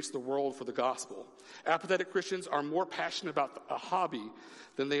strategies to reach the world for the gospel. Apathetic Christians are more passionate about a hobby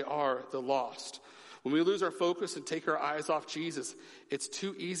than they are the lost. When we lose our focus and take our eyes off Jesus, it's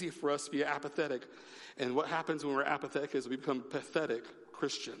too easy for us to be apathetic. And what happens when we're apathetic is we become pathetic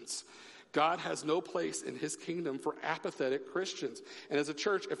Christians. God has no place in his kingdom for apathetic Christians. And as a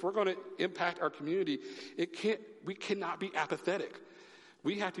church, if we're going to impact our community, we cannot be apathetic.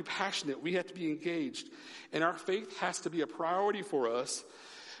 We have to be passionate. We have to be engaged. And our faith has to be a priority for us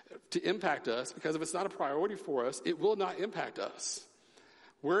to impact us, because if it's not a priority for us, it will not impact us.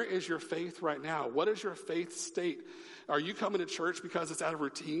 Where is your faith right now? What is your faith state? Are you coming to church because it's out of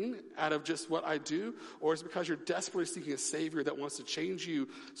routine, out of just what I do? Or is it because you're desperately seeking a Savior that wants to change you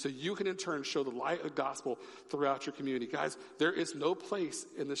so you can in turn show the light of the gospel throughout your community? Guys, there is no place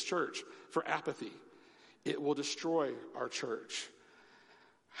in this church for apathy. It will destroy our church.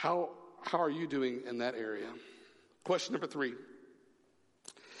 How are you doing in that area? Question number 3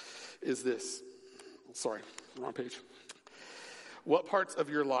 is this. Sorry, wrong page. What parts of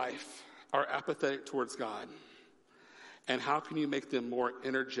your life are apathetic towards God? And how can you make them more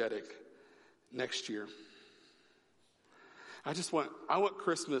energetic next year? I want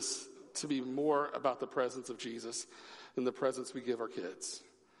Christmas to be more about the presence of Jesus than the presents we give our kids.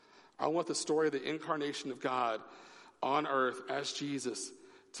 I want the story of the incarnation of God on earth as Jesus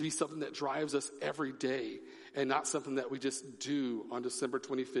to be something that drives us every day and not something that we just do on December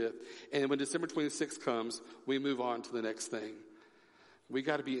 25th. And when December 26th comes, we move on to the next thing. We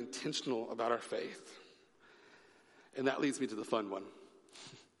got to be intentional about our faith. And that leads me to the fun one.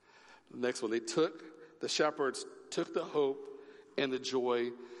 The next one, the shepherds took the hope and the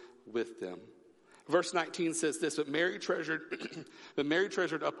joy with them. Verse 19 says this, but Mary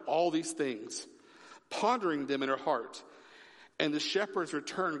treasured up all these things, pondering them in her heart. And the shepherds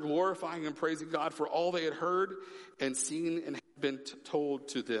returned, glorifying and praising God for all they had heard and seen and had been told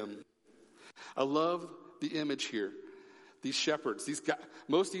to them. I love the image here. These shepherds, these guys,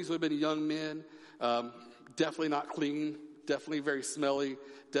 most of these would have been young men, definitely not clean, definitely very smelly,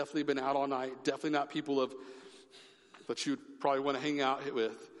 definitely been out all night, definitely not people that you'd probably want to hang out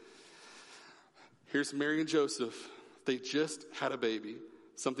with. Here's Mary and Joseph. They just had a baby,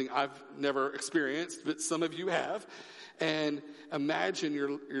 something I've never experienced, but some of you have. And imagine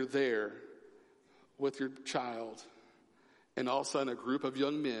you're there with your child, and all of a sudden a group of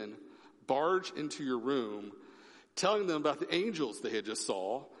young men barge into your room, telling them about the angels they had just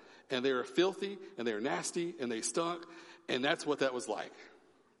saw, and they were filthy, and they were nasty, and they stunk, and that's what that was like.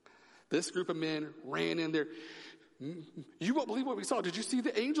 This group of men ran in there. You won't believe what we saw. Did you see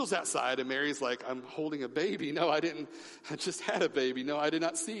the angels outside? And Mary's like, I'm holding a baby. No, I didn't. I just had a baby. No, I did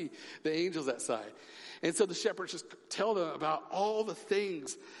not see the angels outside. And so the shepherds just tell them about all the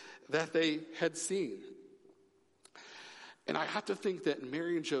things that they had seen. And I have to think that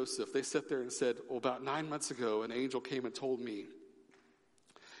Mary and Joseph, they sat there and said, well, about 9 months ago, an angel came and told me.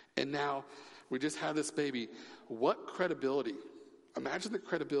 And now we just had this baby. What credibility? Imagine the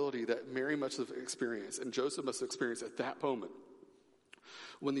credibility that Mary must have experienced and Joseph must have experienced at that moment.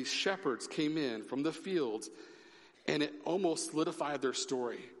 When these shepherds came in from the fields and it almost solidified their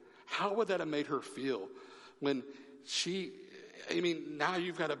story. How would that have made her feel when now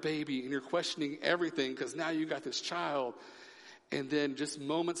you've got a baby and you're questioning everything because now you got this child. And then just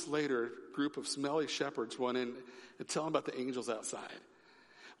moments later, a group of smelly shepherds went in and tell them about the angels outside.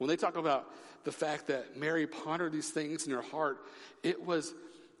 When they talk about the fact that Mary pondered these things in her heart, it was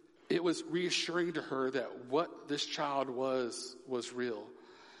reassuring to her that what this child was real.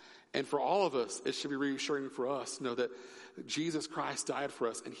 And for all of us, it should be reassuring for us to know that Jesus Christ died for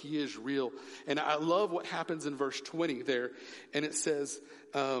us and he is real. And I love what happens in verse 20 there. And it says,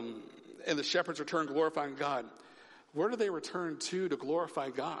 and the shepherds returned glorifying God. Where do they return to glorify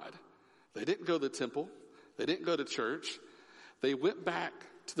God? They didn't go to the temple. They didn't go to church. They went back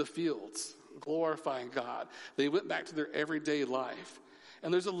to the fields, glorifying God. They went back to their everyday life.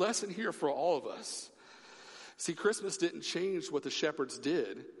 And there's a lesson here for all of us. See, Christmas didn't change what the shepherds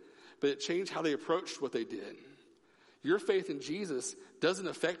did, but it changed how they approached what they did. Your faith in Jesus doesn't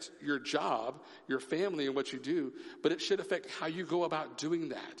affect your job, your family, and what you do, but it should affect how you go about doing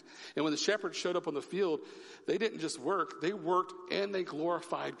that. And when the shepherds showed up on the field, they didn't just work, they worked and they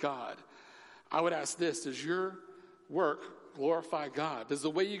glorified God. I would ask this, does your work glorify God? Does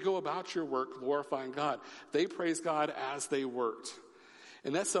the way you go about your work glorifying God? They praised God as they worked.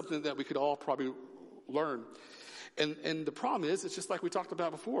 And that's something that we could all probably learn. And the problem is, it's just like we talked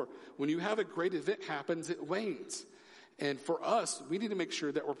about before. When you have a great event happens, it wanes. And for us, we need to make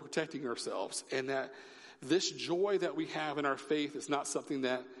sure that we're protecting ourselves and that this joy that we have in our faith is not something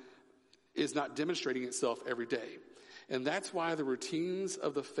that is not demonstrating itself every day. And that's why the routines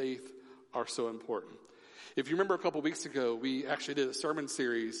of the faith are so important. If you remember a couple weeks ago, we actually did a sermon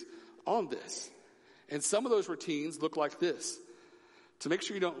series on this. And some of those routines look like this. To make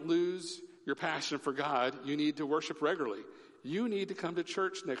sure you don't lose your passion for God, you need to worship regularly. You need to come to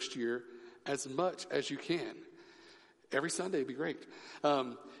church next year as much as you can. Every Sunday would be great.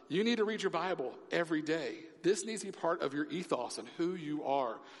 You need to read your Bible every day. This needs to be part of your ethos and who you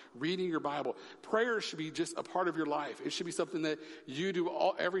are. Reading your Bible. Prayer should be just a part of your life. It should be something that you do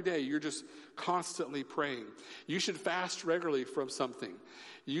every day. You're just constantly praying. You should fast regularly from something.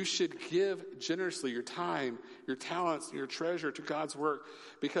 You should give generously your time, your talents, and your treasure to God's work.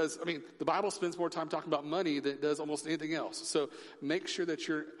 Because, the Bible spends more time talking about money than it does almost anything else. So make sure that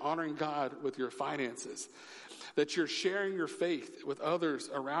you're honoring God with your finances. That you're sharing your faith with others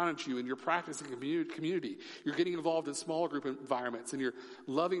around you and you're practicing community. You're getting involved in small group environments and you're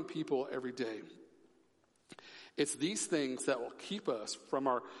loving people every day. It's these things that will keep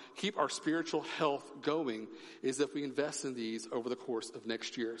our spiritual health going, is if we invest in these over the course of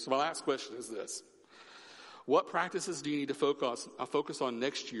next year. So my last question is this. What practices do you need to focus on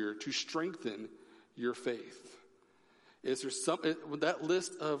next year to strengthen your faith? Is there that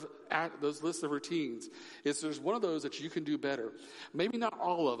list of those lists of routines? Is there's one of those that you can do better? Maybe not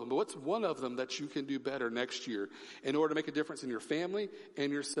all of them, but what's one of them that you can do better next year in order to make a difference in your family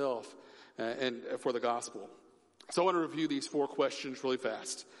and yourself and for the gospel? So I want to review these 4 questions really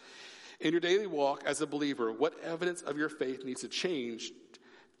fast. In your daily walk as a believer, what evidence of your faith needs to change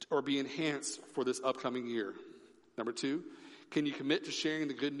or be enhanced for this upcoming year? Number 2, can you commit to sharing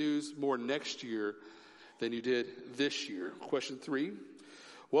the good news more next year than you did this year? Question 3,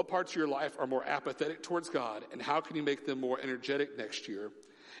 What parts of your life are more apathetic towards God, and how can you make them more energetic next year?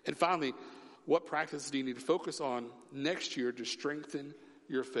 And finally, what practices do you need to focus on next year to strengthen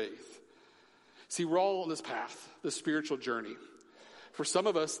your faith? See, we're all on this path, this spiritual journey. For some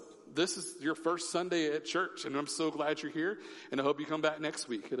of us, this is your first Sunday at church, and I'm so glad you're here, and I hope you come back next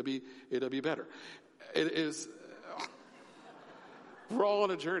week. It'll be better. It is, we're all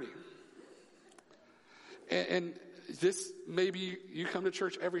on a journey. And this, maybe you come to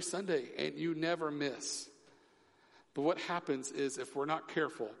church every Sunday and you never miss. But what happens is, if we're not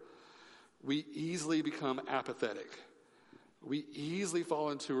careful, we easily become apathetic. We easily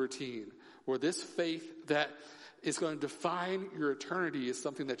fall into a routine where this faith that is going to define your eternity is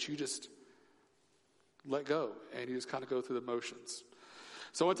something that you just let go and you just kind of go through the motions.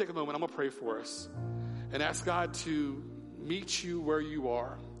 So I want to take a moment. I'm going to pray for us and ask God to meet you where you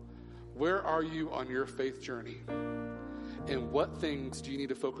are. Where are you on your faith journey? And what things do you need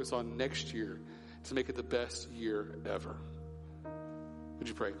to focus on next year to make it the best year ever? Would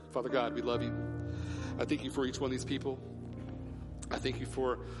you pray? Father God, we love you. I thank you for each one of these people. I thank you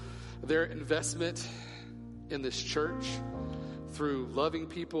for their investment in this church through loving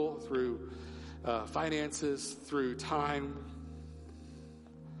people, through finances, through time.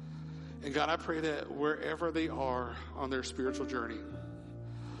 And God, I pray that wherever they are on their spiritual journey,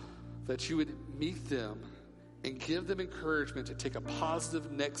 that you would meet them and give them encouragement to take a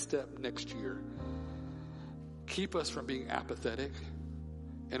positive next step next year. Keep us from being apathetic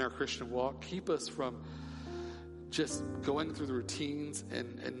in our Christian walk. Keep us from just going through the routines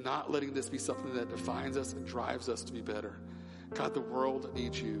and not letting this be something that defines us and drives us to be better. God, the world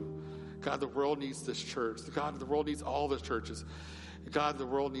needs you. God, the world needs this church. God, the world needs all the churches. God, the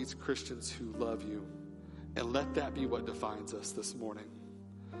world needs Christians who love you. And let that be what defines us this morning.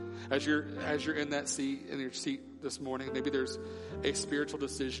 As you're in that seat, in your seat this morning, maybe there's a spiritual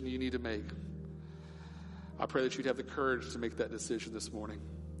decision you need to make. I pray that you'd have the courage to make that decision this morning.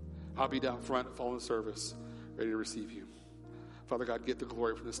 I'll be down front following the service, ready to receive you. Father God, get the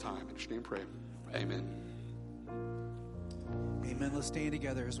glory from this time. In your name pray. Amen. Amen. Let's stand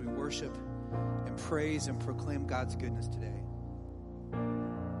together as we worship and praise and proclaim God's goodness today.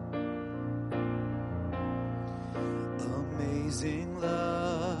 Amazing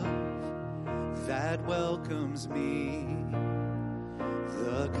love that welcomes me,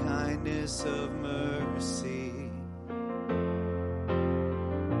 the kindness of mercy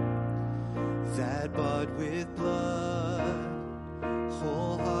that bought with blood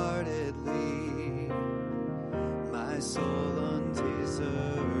wholeheartedly my soul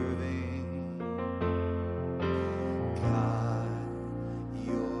undeserving. God,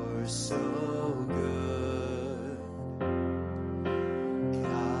 you're so good.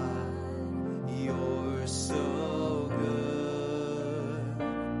 God, you're so good.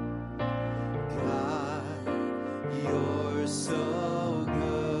 God, you're so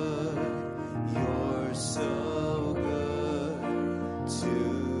good. You're so good to me.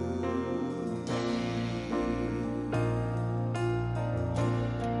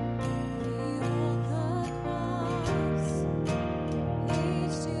 Behold the cross,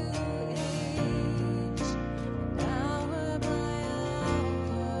 age to age, hour by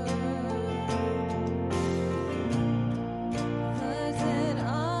hour. The dead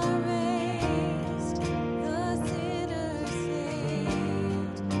are raised, the sinners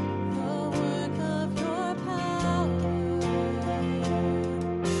saved. The work of your power,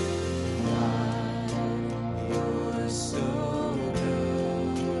 God, You're so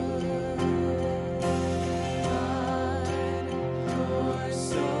good. God, You're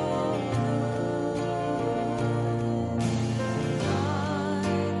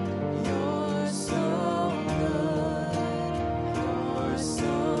so God, You're so good. You're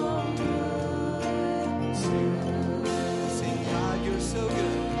so good to sing. God, you're so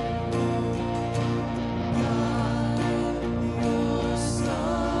good. God, you're so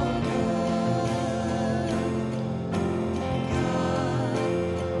good. God,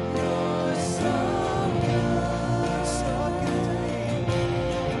 you're so good. So good to me.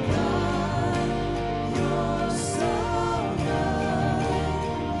 God, you're so good.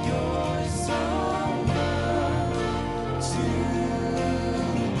 You're so good to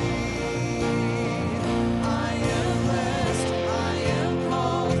me. I am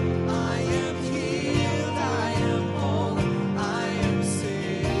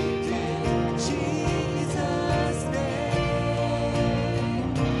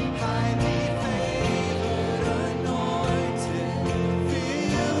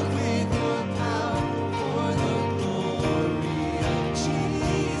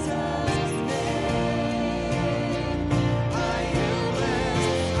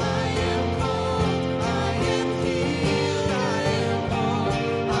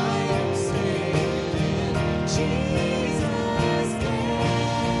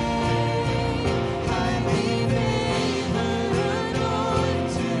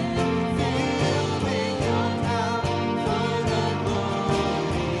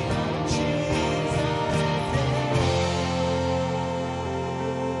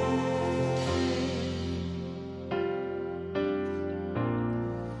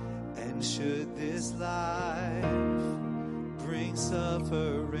Should this life bring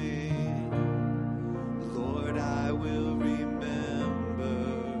suffering, Lord, I will remember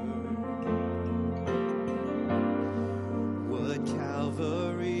what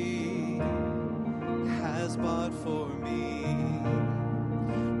Calvary has bought for me,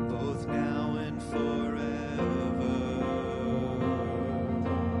 both now and forever.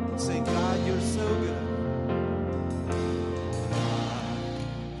 Sing, God, you're so good.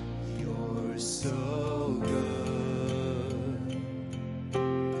 So good.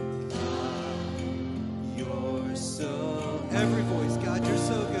 God, you're so. Every voice, God, you're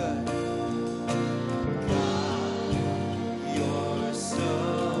so good. God, you're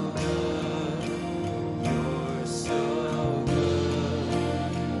so good. You're so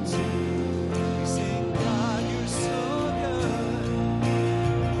good to me. Sing, God, you're so good.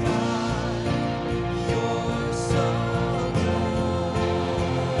 God, you're so good.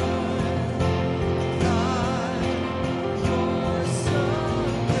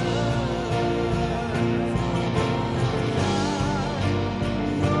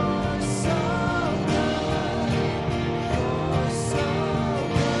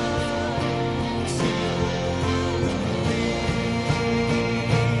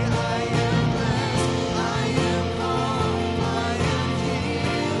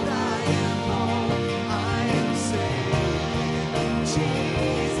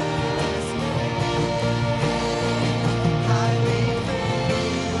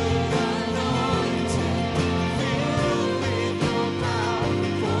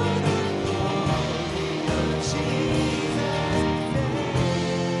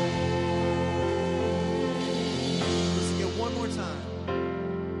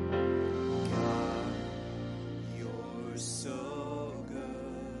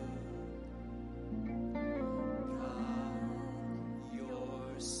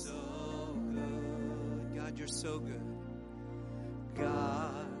 You're so good.